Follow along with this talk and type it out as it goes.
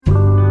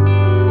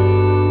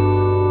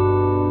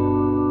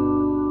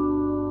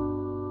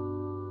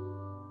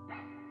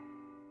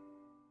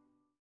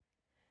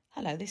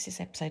Hello, this is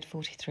episode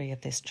 43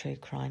 of this True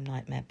Crime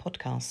Nightmare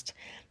podcast.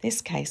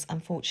 This case,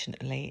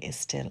 unfortunately, is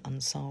still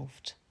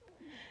unsolved.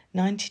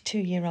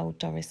 92-year-old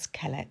Doris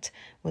Kellett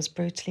was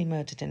brutally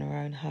murdered in her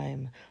own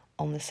home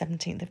on the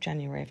 17th of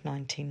January of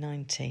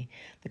 1990.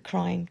 The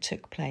crime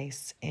took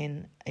place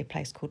in a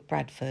place called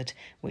Bradford,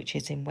 which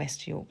is in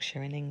West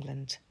Yorkshire in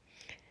England.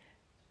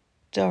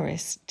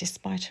 Doris,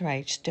 despite her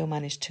age, still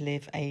managed to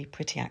live a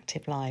pretty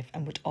active life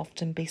and would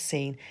often be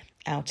seen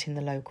out in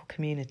the local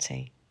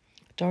community.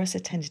 Doris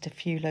attended a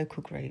few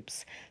local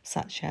groups,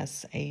 such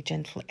as a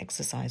gentle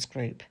exercise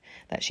group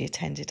that she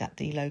attended at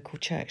the local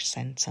church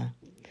centre.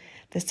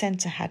 The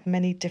centre had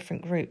many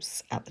different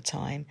groups at the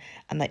time,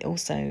 and they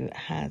also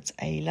had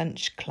a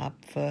lunch club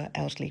for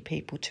elderly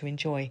people to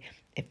enjoy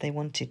if they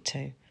wanted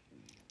to.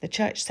 The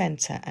church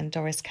centre and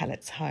Doris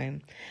Kellett's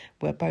home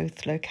were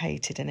both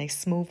located in a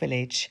small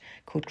village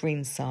called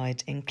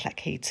Greenside in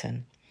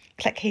Cleckheaton.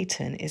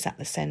 Cleckheaton is at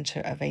the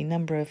centre of a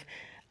number of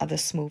other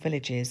small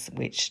villages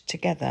which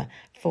together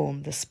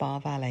form the Spa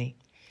Valley.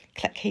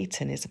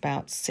 Cleckheaton is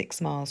about 6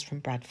 miles from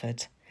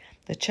Bradford.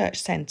 The church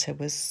centre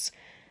was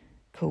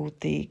called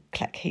the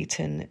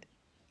Cleckheaton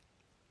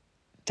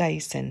Day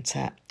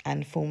Centre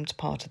and formed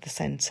part of the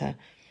centre,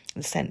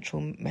 the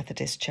Central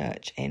Methodist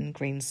Church in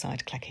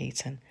Greenside,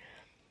 Cleckheaton.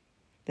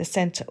 The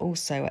centre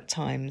also at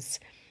times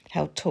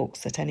held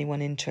talks that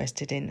anyone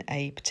interested in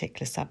a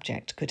particular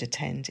subject could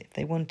attend if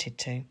they wanted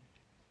to.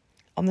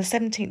 On the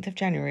 17th of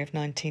January of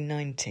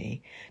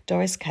 1990,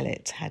 Doris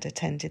Kellett had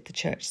attended the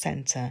church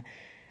centre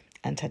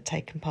and had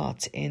taken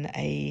part in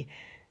a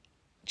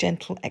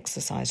gentle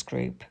exercise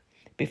group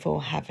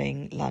before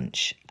having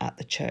lunch at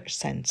the church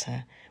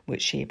centre,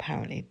 which she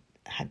apparently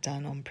had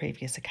done on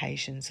previous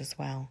occasions as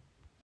well.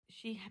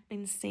 She had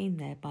been seen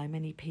there by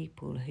many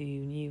people who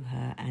knew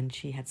her, and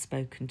she had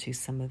spoken to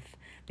some of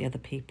the other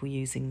people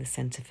using the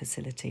centre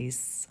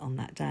facilities on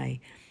that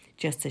day,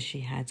 just as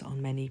she had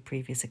on many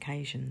previous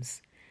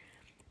occasions.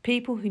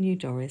 People who knew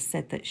Doris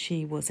said that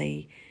she was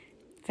a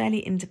fairly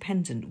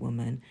independent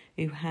woman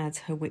who had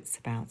her wits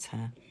about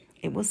her.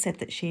 It was said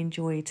that she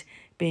enjoyed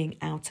being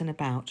out and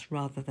about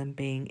rather than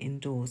being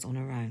indoors on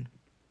her own.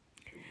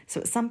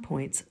 So at some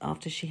point,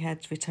 after she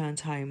had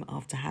returned home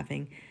after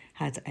having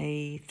had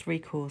a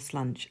 3-course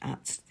lunch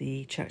at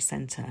the church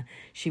centre,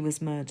 she was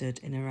murdered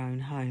in her own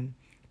home.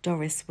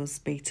 Doris was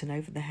beaten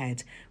over the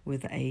head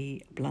with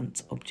a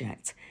blunt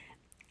object,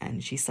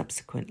 and she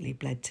subsequently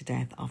bled to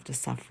death after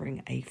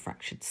suffering a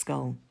fractured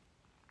skull.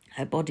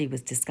 Her body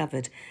was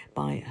discovered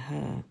by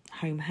her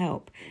home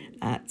help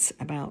at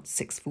about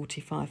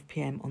 6:45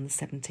 p.m. on the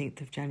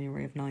 17th of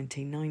January of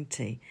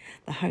 1990.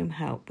 The home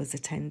help was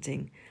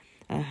attending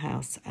her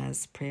house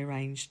as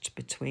prearranged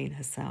between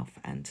herself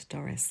and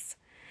Doris.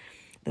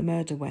 The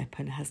murder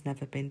weapon has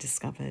never been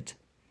discovered.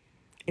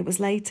 It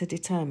was later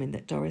determined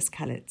that Doris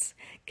Kellett's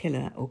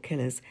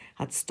killers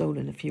had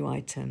stolen a few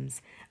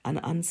items. An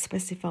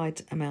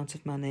unspecified amount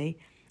of money,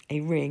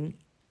 a ring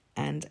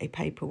and a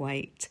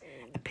paperweight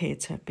appeared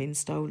to have been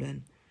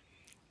stolen.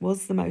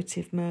 Was the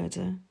motive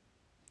murder,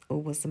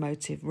 or was the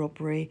motive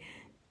robbery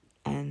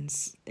and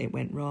it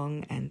went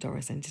wrong and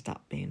Doris ended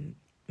up being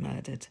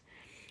murdered?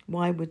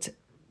 Why would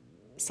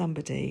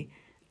somebody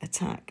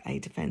attack a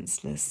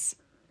defenceless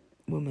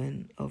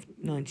woman of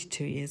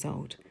 92 years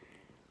old?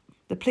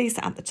 The police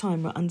at the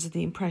time were under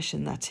the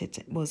impression that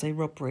it was a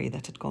robbery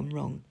that had gone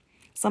wrong.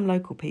 Some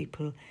local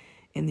people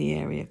in the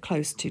area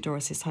close to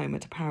Doris's home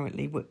had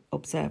apparently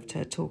observed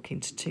her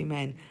talking to 2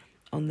 men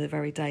on the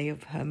very day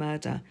of her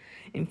murder.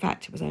 In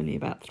fact, it was only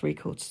about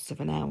 3/4 of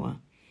an hour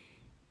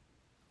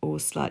or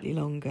slightly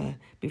longer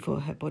before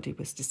her body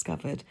was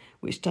discovered,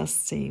 which does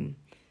seem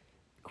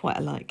quite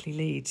a likely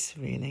lead,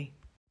 really.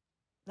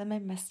 The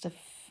men must have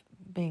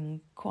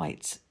been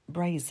quite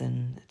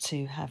brazen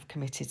to have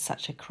committed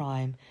such a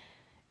crime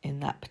in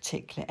that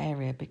particular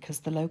area, because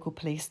the local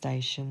police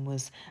station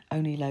was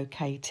only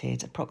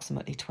located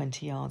approximately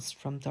 20 yards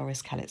from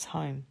Doris Kellett's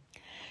home.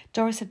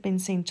 Doris had been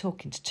seen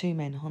talking to 2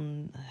 men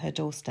on her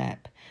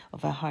doorstep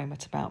of her home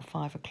at about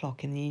 5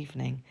 o'clock in the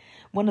evening.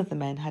 One of the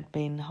men had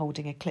been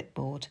holding a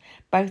clipboard.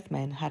 Both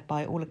men had,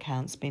 by all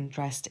accounts, been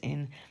dressed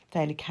in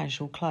fairly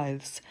casual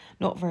clothes.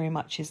 Not very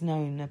much is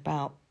known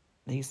about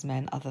these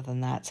men other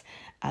than that,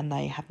 and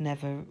they have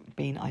never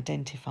been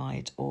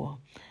identified or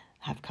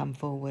have come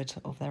forward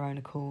of their own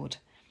accord.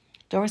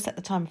 Doris, at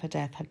the time of her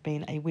death, had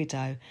been a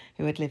widow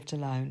who had lived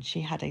alone.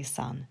 She had a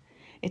son.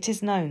 It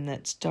is known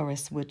that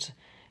Doris would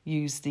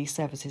use the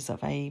services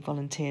of a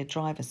volunteer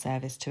driver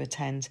service to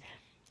attend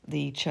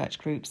the church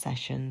group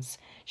sessions.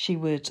 She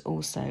would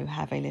also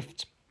have a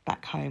lift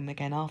back home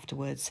again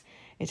afterwards.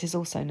 It is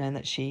also known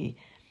that she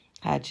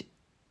had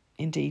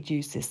indeed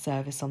used this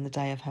service on the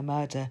day of her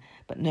murder,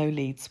 but no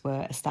leads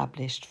were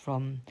established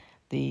from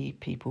the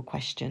people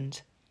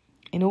questioned.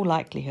 In all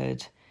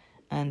likelihood,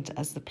 and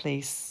as the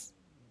police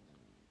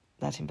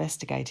that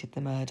investigated the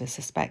murder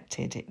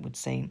suspected, it would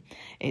seem,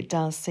 it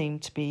does seem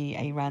to be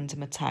a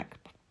random attack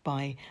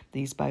by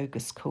these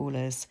bogus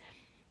callers.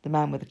 The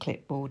man with the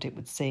clipboard, it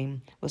would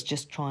seem, was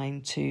just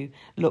trying to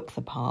look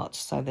the part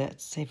so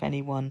that if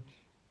anyone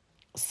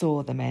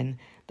saw the men,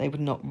 they would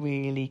not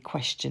really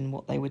question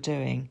what they were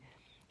doing.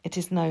 It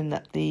is known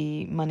that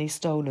the money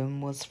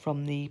stolen was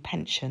from the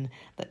pension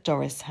that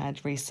Doris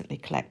had recently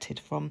collected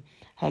from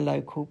her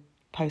local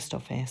post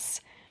office,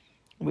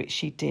 which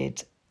she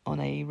did on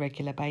a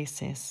regular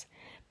basis.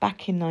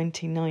 Back in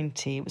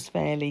 1990, it was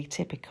fairly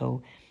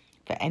typical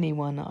for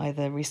anyone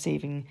either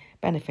receiving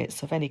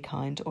benefits of any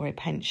kind or a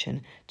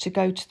pension to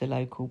go to the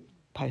local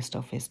post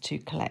office to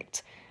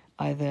collect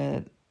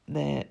either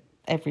their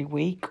every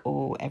week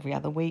or every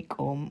other week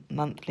or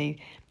monthly,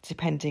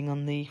 depending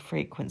on the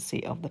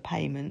frequency of the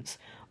payments,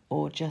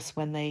 or just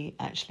when they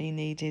actually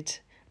needed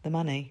the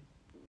money.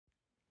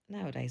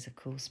 Nowadays, of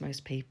course,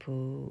 most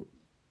people,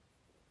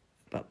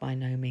 but by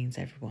no means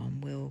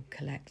everyone, will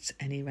collect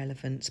any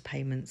relevant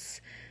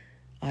payments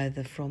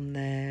either from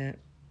their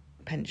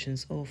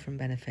pensions or from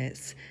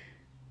benefits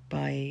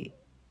by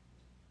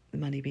the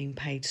money being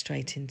paid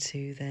straight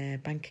into their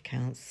bank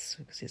accounts,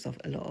 because it's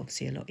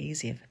obviously a lot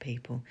easier for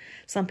people.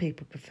 Some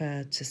people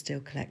prefer to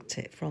still collect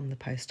it from the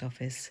post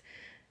office,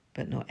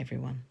 but not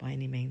everyone by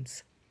any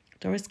means.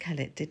 Doris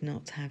Kellett did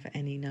not have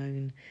any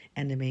known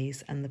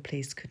enemies, and the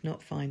police could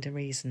not find a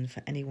reason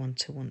for anyone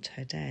to want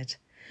her dead.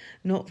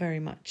 Not very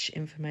much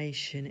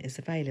information is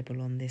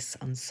available on this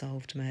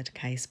unsolved murder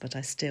case, but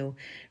I still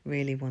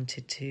really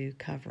wanted to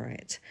cover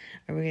it.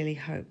 I really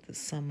hope that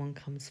someone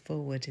comes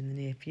forward in the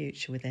near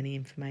future with any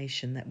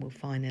information that will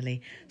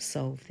finally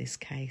solve this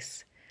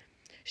case.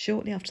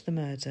 Shortly after the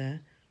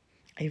murder,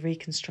 a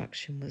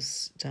reconstruction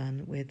was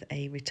done with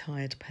a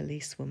retired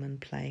policewoman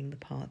playing the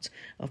part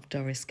of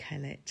Doris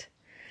Kellett.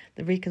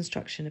 The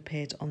reconstruction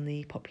appeared on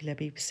the popular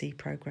BBC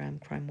programme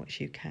Crime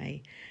Watch UK,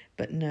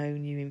 but no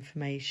new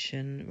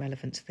information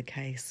relevant to the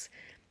case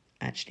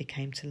actually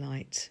came to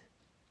light.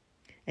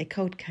 A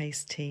cold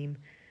case team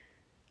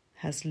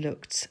has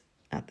looked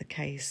at the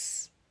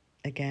case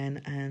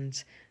again,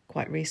 and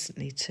quite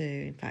recently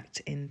too, in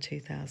fact in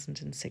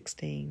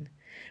 2016,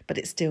 but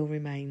it still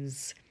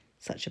remains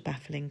such a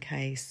baffling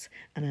case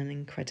and an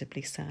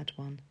incredibly sad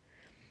one.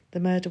 The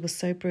murder was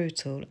so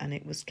brutal, and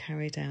it was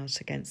carried out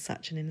against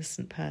such an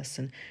innocent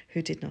person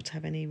who did not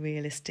have any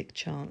realistic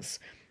chance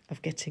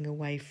of getting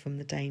away from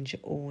the danger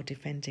or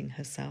defending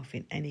herself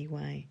in any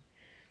way.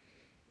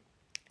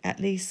 At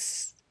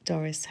least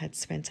Doris had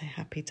spent a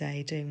happy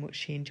day doing what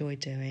she enjoyed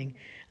doing,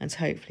 and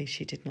hopefully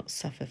she did not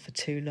suffer for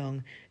too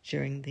long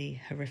during the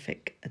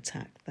horrific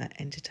attack that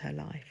ended her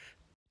life.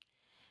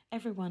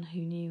 Everyone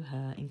who knew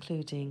her,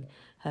 including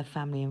her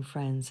family and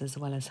friends as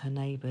well as her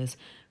neighbours,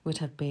 would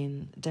have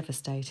been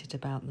devastated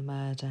about the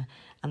murder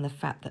and the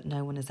fact that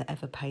no one has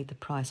ever paid the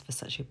price for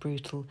such a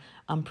brutal,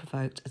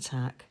 unprovoked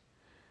attack.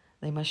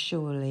 That must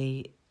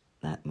surely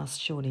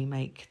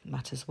make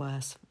matters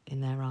worse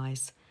in their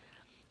eyes.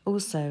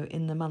 Also,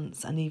 in the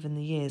months and even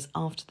the years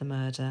after the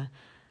murder,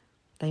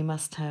 they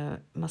must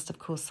have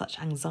caused such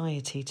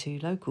anxiety to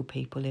local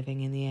people living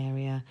in the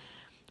area.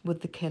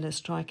 Would the killer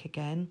strike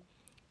again?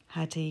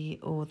 Had he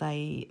or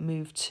they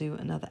moved to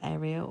another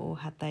area, or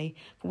had they,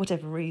 for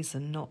whatever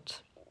reason,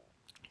 not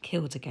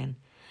killed again?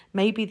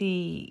 Maybe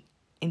the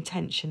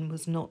intention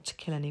was not to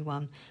kill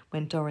anyone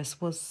when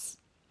Doris was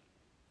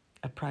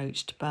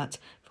approached, but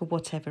for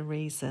whatever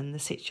reason, the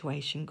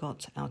situation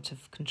got out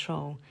of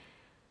control,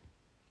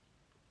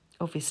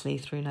 obviously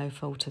through no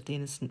fault of the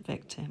innocent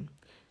victim.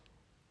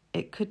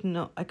 I could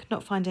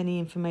not find any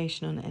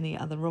information on any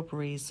other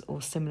robberies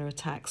or similar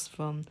attacks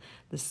from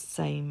the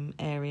same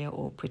area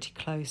or pretty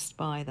close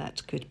by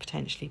that could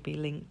potentially be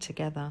linked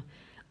together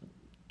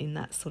in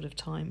that sort of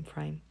time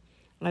frame.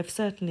 I've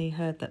certainly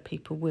heard that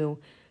people will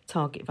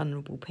target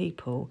vulnerable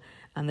people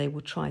and they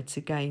will try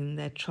to gain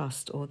their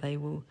trust, or they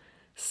will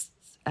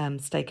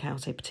stake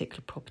out a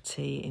particular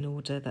property in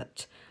order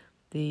that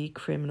the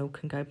criminal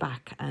can go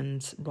back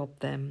and rob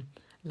them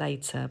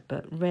later,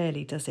 but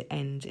rarely does it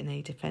end in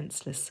a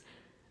defenceless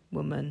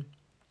woman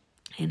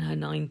in her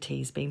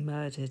 90s being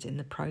murdered in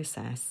the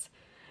process.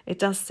 It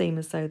does seem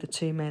as though the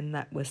two men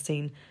that were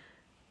seen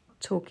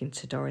talking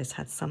to Doris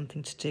had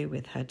something to do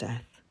with her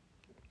death.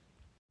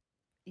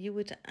 You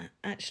would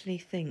actually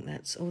think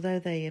that although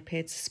they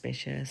appeared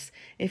suspicious,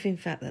 if in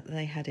fact that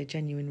they had a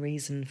genuine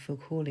reason for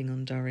calling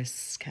on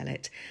Doris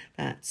Kellett,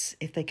 that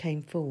if they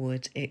came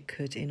forward, it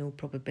could in all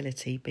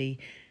probability be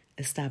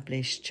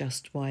established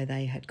just why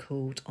they had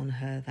called on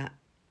her that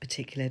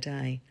particular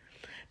day.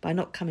 By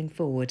not coming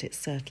forward, it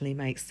certainly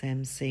makes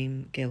them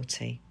seem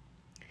guilty.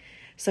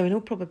 So in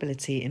all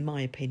probability, in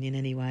my opinion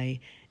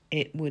anyway,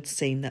 it would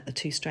seem that the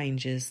two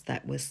strangers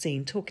that were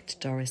seen talking to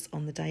Doris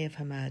on the day of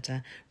her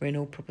murder were in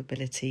all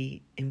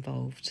probability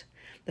involved.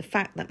 The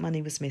fact that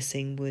money was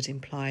missing would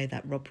imply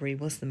that robbery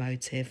was the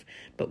motive,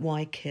 but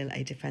why kill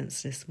a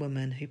defenceless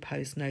woman who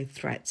posed no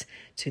threat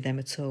to them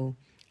at all,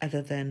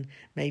 other than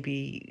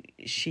maybe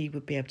she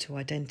would be able to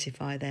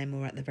identify them,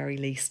 or at the very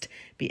least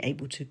be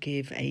able to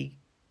give a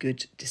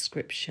good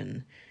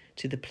description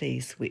to the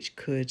police, which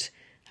could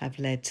have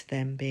led to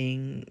them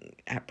being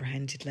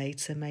apprehended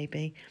later,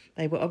 maybe.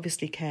 They were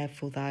obviously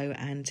careful, though,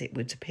 and it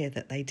would appear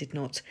that they did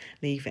not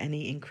leave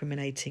any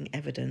incriminating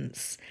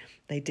evidence.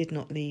 They did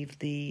not leave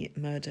the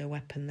murder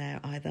weapon there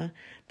either.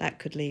 That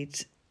could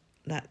lead,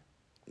 that,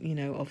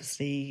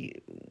 obviously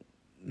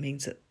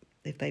means that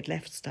if they'd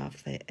left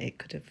stuff, it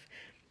could have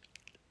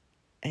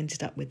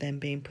ended up with them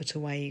being put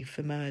away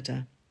for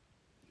murder.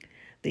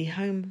 The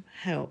home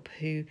help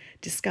who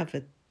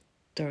discovered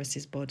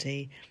Doris's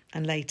body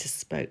and later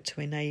spoke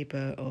to a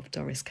neighbour of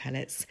Doris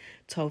Kellett's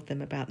told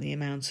them about the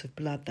amount of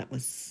blood that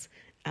was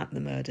at the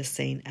murder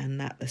scene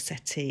and that the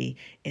settee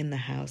in the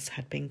house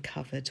had been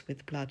covered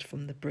with blood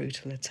from the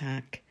brutal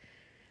attack.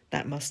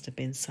 That must have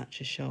been such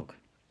a shock.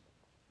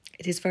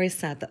 It is very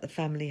sad that the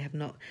family have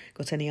not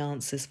got any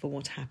answers for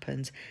what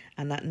happened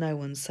and that no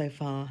one so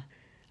far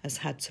has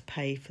had to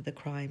pay for the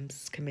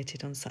crimes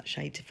committed on such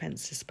a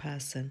defenceless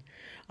person.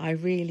 I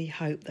really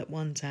hope that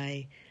one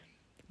day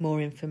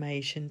more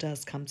information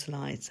does come to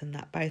light and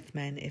that both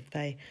men, if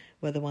they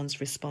were the ones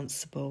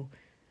responsible,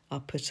 are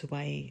put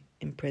away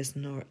in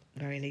prison or at the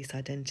very least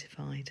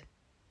identified.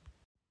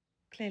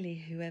 Clearly,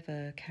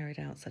 whoever carried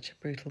out such a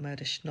brutal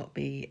murder should not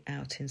be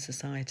out in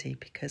society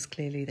because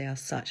clearly they are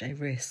such a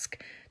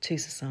risk to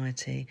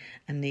society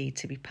and need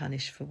to be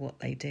punished for what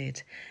they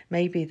did.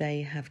 Maybe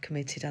they have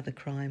committed other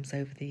crimes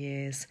over the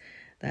years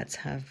that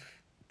have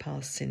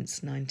passed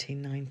since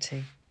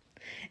 1990.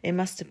 It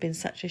must have been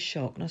such a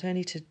shock, not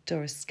only to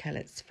Doris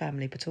Kellett's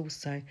family, but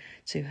also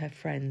to her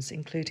friends,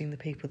 including the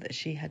people that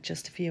she had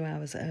just a few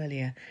hours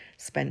earlier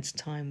spent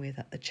time with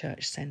at the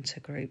church centre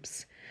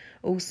groups.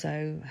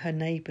 Also, her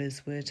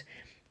neighbours would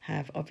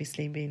have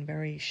obviously been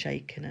very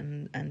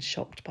shaken and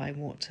shocked by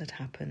what had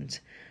happened.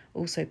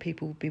 Also,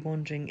 people would be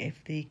wondering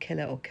if the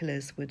killer or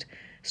killers would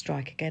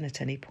strike again at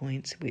any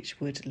point,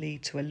 which would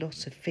lead to a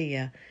lot of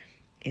fear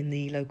in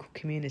the local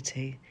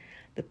community.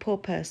 The poor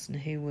person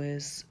who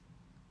was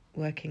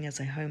working as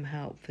a home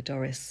help for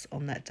Doris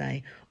on that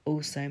day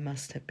also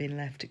must have been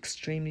left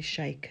extremely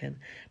shaken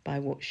by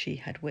what she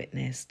had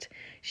witnessed.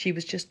 She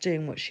was just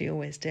doing what she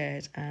always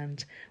did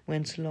and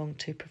went along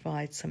to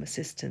provide some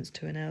assistance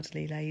to an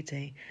elderly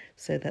lady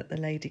so that the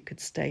lady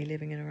could stay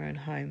living in her own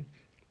home,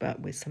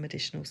 but with some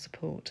additional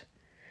support.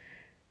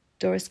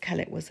 Doris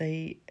Kellett was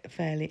a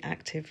fairly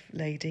active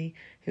lady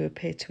who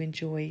appeared to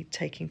enjoy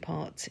taking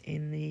part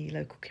in the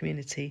local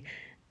community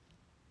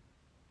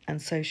and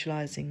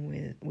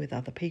socialising with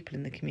other people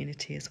in the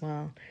community as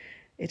well.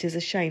 It is a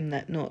shame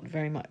that not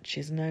very much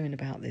is known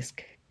about this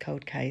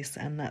cold case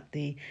and that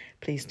the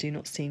police do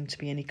not seem to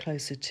be any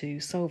closer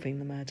to solving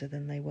the murder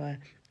than they were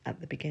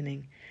at the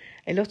beginning.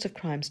 A lot of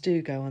crimes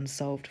do go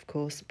unsolved, of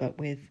course, but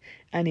with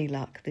any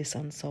luck, this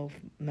unsolved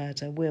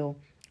murder will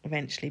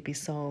eventually be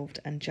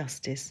solved and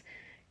justice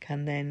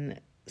can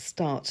then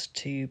start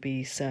to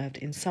be served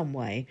in some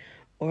way,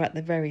 or at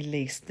the very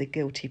least the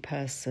guilty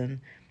person,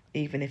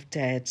 even if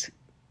dead,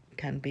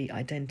 can be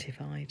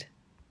identified.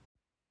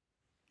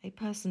 A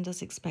person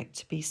does expect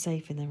to be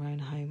safe in their own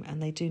home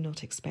and they do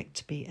not expect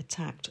to be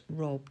attacked,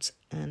 robbed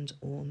and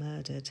or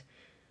murdered.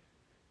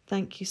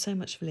 Thank you so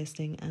much for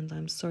listening, and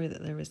I'm sorry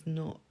that there is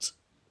not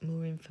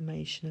more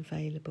information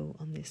available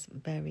on this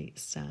very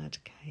sad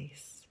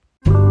case.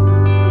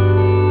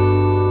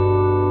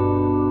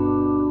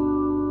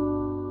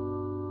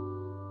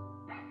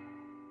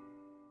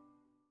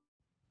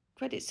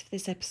 Credits for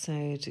this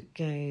episode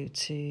go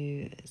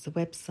to the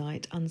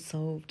website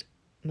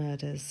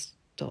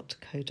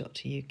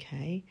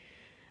unsolvedmurders.co.uk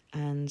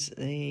and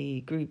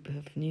the group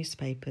of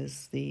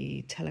newspapers,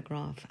 the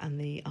Telegraph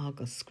and the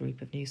Argos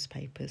group of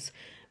newspapers,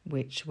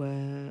 which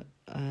were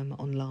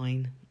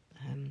online.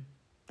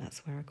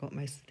 That's where I got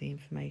most of the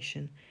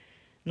information.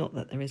 Not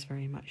that there is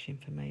very much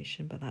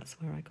information, but that's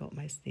where I got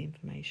most of the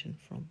information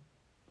from.